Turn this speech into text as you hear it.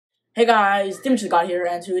Hey guys, Dimitri God here,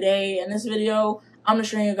 and today in this video, I'm going to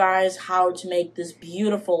show you guys how to make this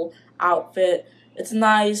beautiful outfit. It's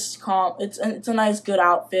nice, it's a nice, good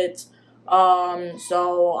outfit.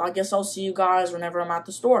 So I guess I'll see you guys whenever I'm at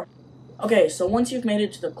the store. Okay, so once you've made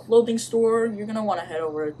it to the clothing store, you're going to want to head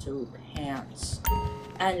over to pants.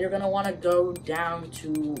 And you're going to want to go down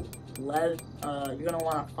to you're going to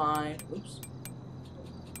want to find,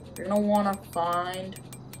 you're going to want to find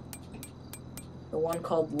the one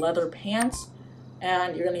called leather pants,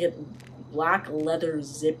 and you're gonna get black leather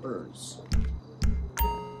zippers.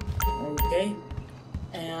 Okay,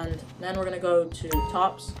 and then we're gonna go to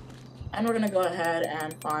tops, and we're gonna go ahead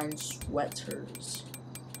and find sweaters.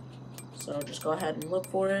 So just go ahead and look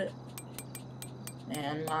for it,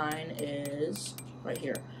 and mine is right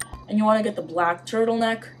here. And you want to get the black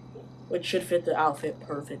turtleneck, which should fit the outfit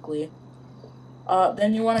perfectly.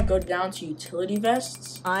 Then you want to go down to utility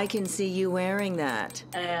vests. I can see you wearing that.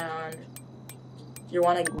 And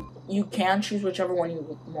you can choose whichever one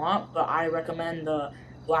you want, but I recommend the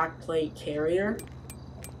black plate carrier.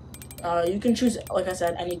 You can choose, like I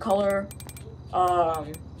said, any color.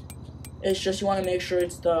 It's just you want to make sure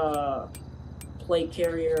it's the plate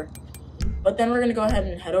carrier. But then we're going to go ahead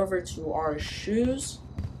and head over to our shoes.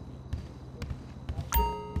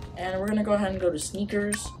 And we're going to go ahead and go to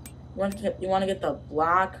sneakers. You want to get the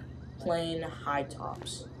black plain high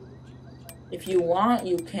tops. If you want,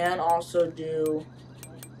 you can also do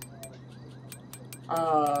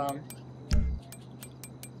other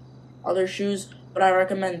shoes, but I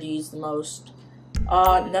recommend these the most.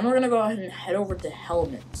 Then we're gonna go ahead and head over to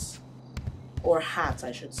helmets, or hats,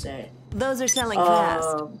 I should say. Those are selling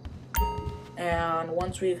fast. And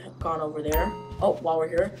once we've gone over there, while we're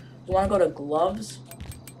here, you want to go to gloves.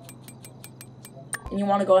 And you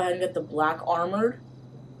want to go ahead and get the black armored,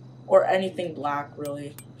 or anything black,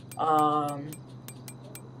 really.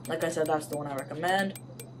 Like I said, that's the one I recommend.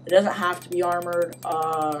 It doesn't have to be armored.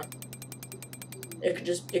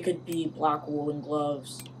 It could be black woolen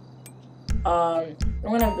gloves. We're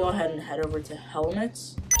gonna go ahead and head over to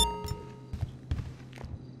helmets,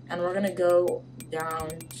 and we're gonna go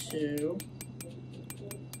down to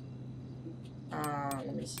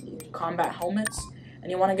let me see, combat helmets. And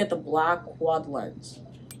you want to get the black quad lens.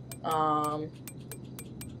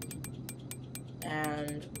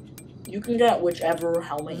 And you can get whichever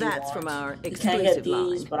helmet you want. That's from our exclusive You can get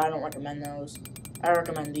these, line. but I don't recommend those. I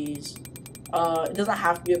recommend these. It doesn't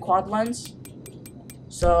have to be a quad lens.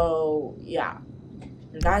 So, yeah.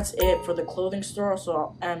 And that's it for the clothing store.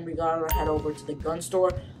 And we gotta head over to the gun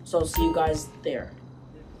store. So I'll see you guys there.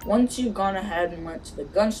 Once you've gone ahead and went to the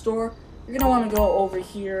gun store, you're gonna want to go over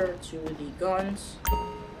here to the guns,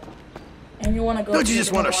 and you want to go. Don't you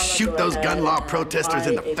just want to shoot those gun law protesters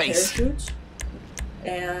in the face? Parachute,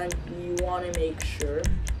 and you want to make sure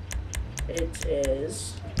it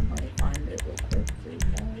is. Let me find it real quick for you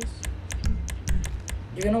guys.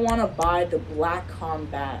 You're gonna want to buy the black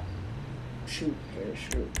combat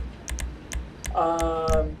parachute.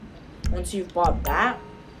 Once you've bought that,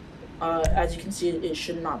 as you can see, it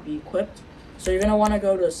should not be equipped. So you're going to want to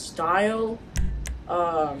go to style,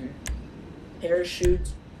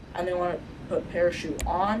 parachute, and then you want to put parachute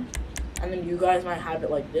on, and then you guys might have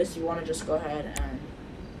it like this. You want to just go ahead and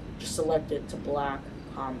just select it to black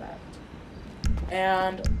combat.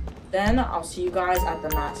 And then I'll see you guys at the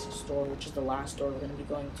mask store, which is the last store we're going to be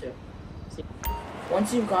going to.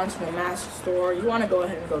 Once you've gone to the mask store, you want to go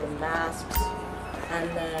ahead and go to masks, and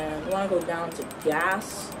then you want to go down to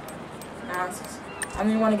gas masks, and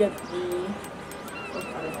then you want to get the I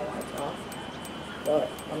don't know why it's off, but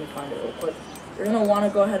let me find it real quick. You're going to want to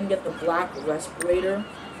go ahead and get the black respirator.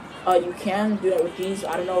 You can do it with these.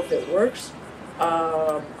 I don't know if it works.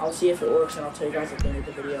 I'll see if it works, and I'll tell you guys at the end of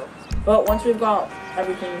the video. But once we've got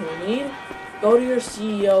everything we need, go to your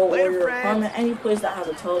CEO or your apartment, any place that has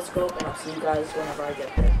a telescope, and I'll see you guys whenever I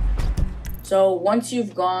get there. So once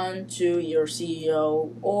you've gone to your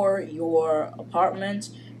CEO or your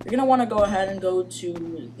apartment, you're going to want to go ahead and go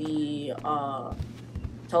to the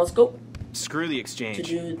telescope. Screw the exchange. To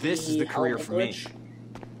do this is the career for me.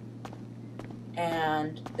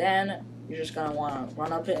 And then you're just gonna want to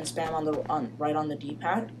run up it and spam right on the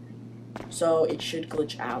D-pad, so it should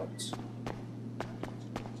glitch out.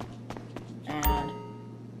 And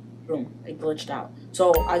boom, it glitched out.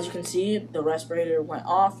 So as you can see, the respirator went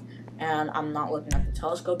off, and I'm not looking at the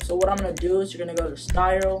telescope. So what I'm gonna do is you're gonna go to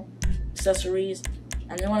style, accessories,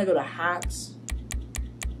 and then you want to go to hats.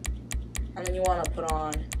 And then you want to put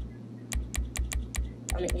on,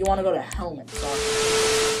 you want to go to helmet, sorry.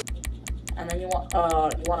 And then you want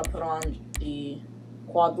to put on the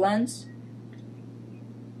quad lens.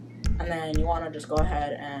 and then you want to just go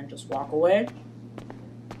ahead and just walk away,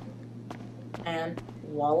 and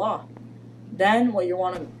voila. Then what you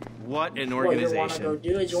want to go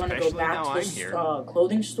do is you want to go back to this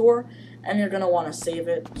clothing store, and you're going to want to save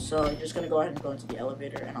it. So you're just going to go ahead and go into the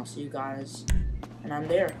elevator, and I'll see you guys when I'm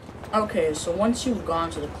there. Okay, so once you've gone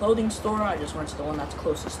to the clothing store, I just went to the one that's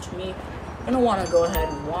closest to me. You're going to want to go ahead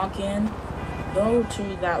and walk in, go to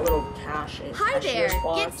that little cashier spot.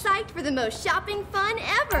 Get psyched for the most shopping fun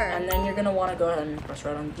ever! And then you're going to want to go ahead and press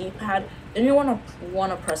right on the D-pad. Then you want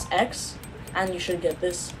to press X, and you should get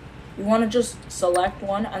this. You want to just select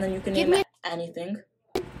one, and then you can name it anything.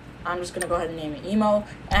 I'm just going to go ahead and name it Emo,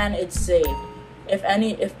 and it's saved.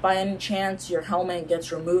 If by any chance your helmet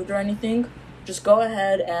gets removed or anything, just go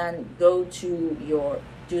ahead and go to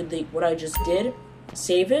what I just did,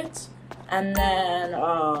 save it, and then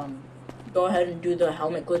go ahead and do the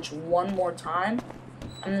helmet glitch one more time.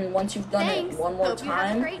 And then once you've done it one more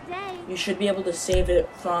time, you should be able to save it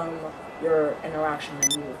from your interaction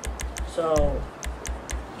menu. So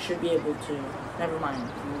you should be able to. Never mind,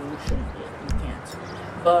 you shouldn't be. You can't.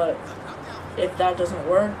 But if that doesn't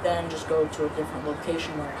work, then just go to a different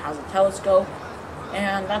location where it has a telescope.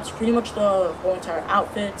 And that's pretty much the whole entire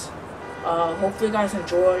outfit. Hopefully you guys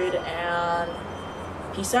enjoyed, and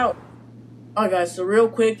peace out. Alright guys, so real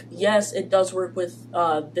quick, yes, it does work with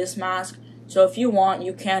this mask. So if you want,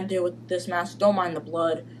 you can do it with this mask. Don't mind the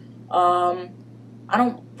blood. I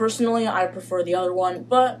prefer the other one,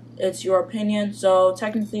 but it's your opinion. So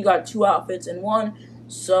technically you got two outfits in one.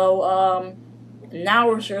 So now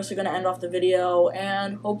we're seriously going to end off the video,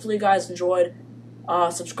 and hopefully you guys enjoyed.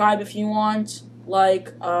 Subscribe if you want,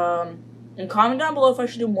 like, and comment down below if I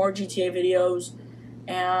should do more GTA videos,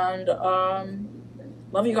 and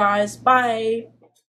love you guys, bye!